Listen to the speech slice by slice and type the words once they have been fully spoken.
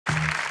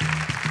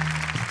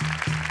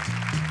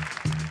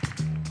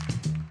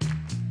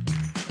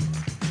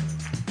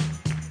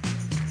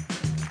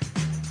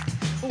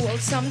Well,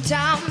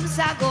 sometimes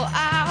I go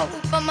out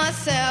by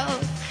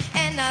myself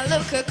and I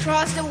look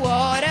across the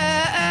water.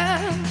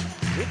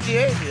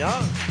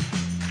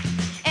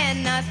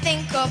 And I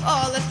think of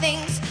all the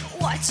things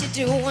what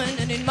you're doing,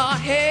 and in my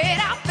head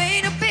I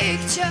paint a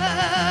picture.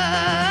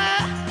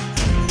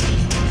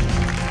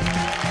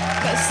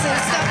 Cause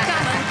since I'm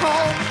coming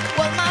home,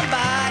 well, my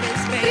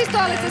body's been Tri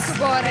stolice su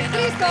gore, and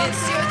tri I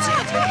miss your stolice.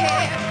 ginger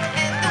hair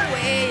and the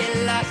way you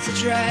like to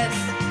dress.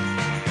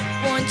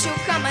 Won't you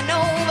come on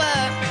over?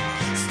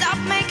 Stop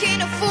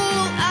making a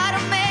fool out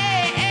of me.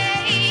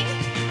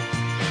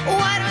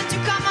 Why don't you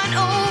come on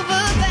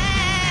over,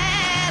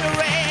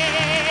 Valerie?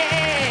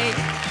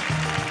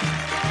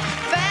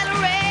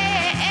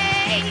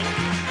 Valerie.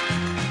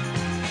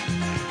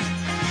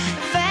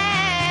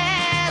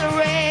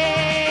 Valerie.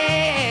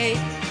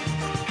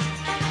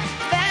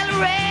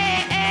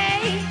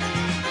 Valerie.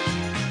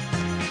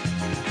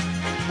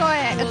 To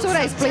je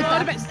cura iz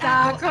Splita.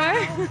 Tako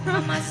je.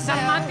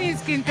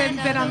 Dalmatinskim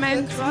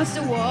temperament. Across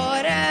the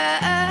water.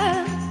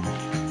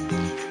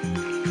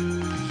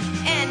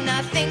 And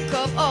I think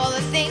of all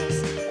the things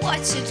what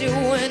you're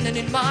doing, and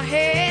in my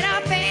head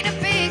I paint a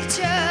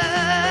picture.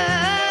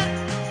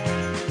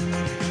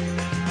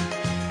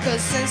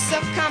 Cause since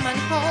I've come on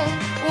home,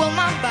 well,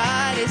 my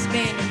body's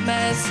been a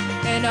mess,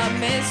 and I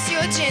miss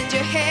your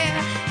ginger hair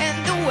and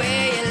the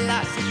way you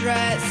like to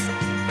dress.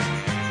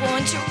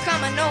 Won't you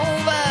come on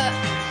over?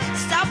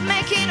 Stop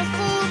making a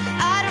fool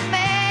out of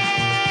me.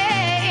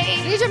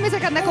 Sviđa mi se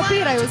kad ne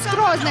kopiraju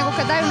skroz, nego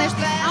kad daju nešto.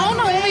 A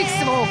ona uvijek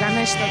svoga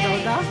nešto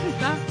doda.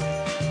 Da.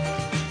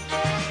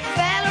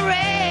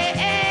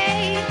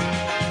 Valerie.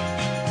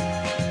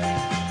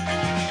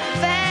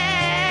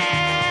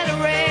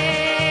 Valerie.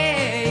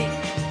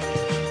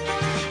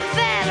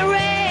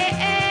 Valerie.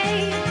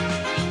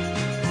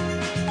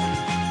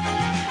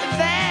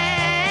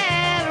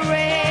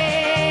 Valerie.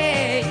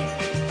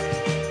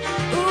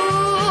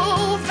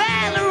 Ooh,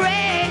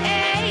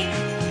 Valerie.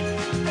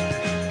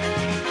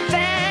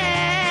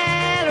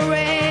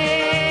 Valerie.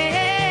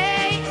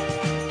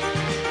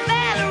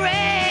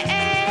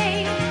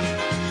 Valerie.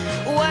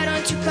 Why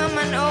don't you come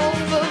on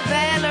over?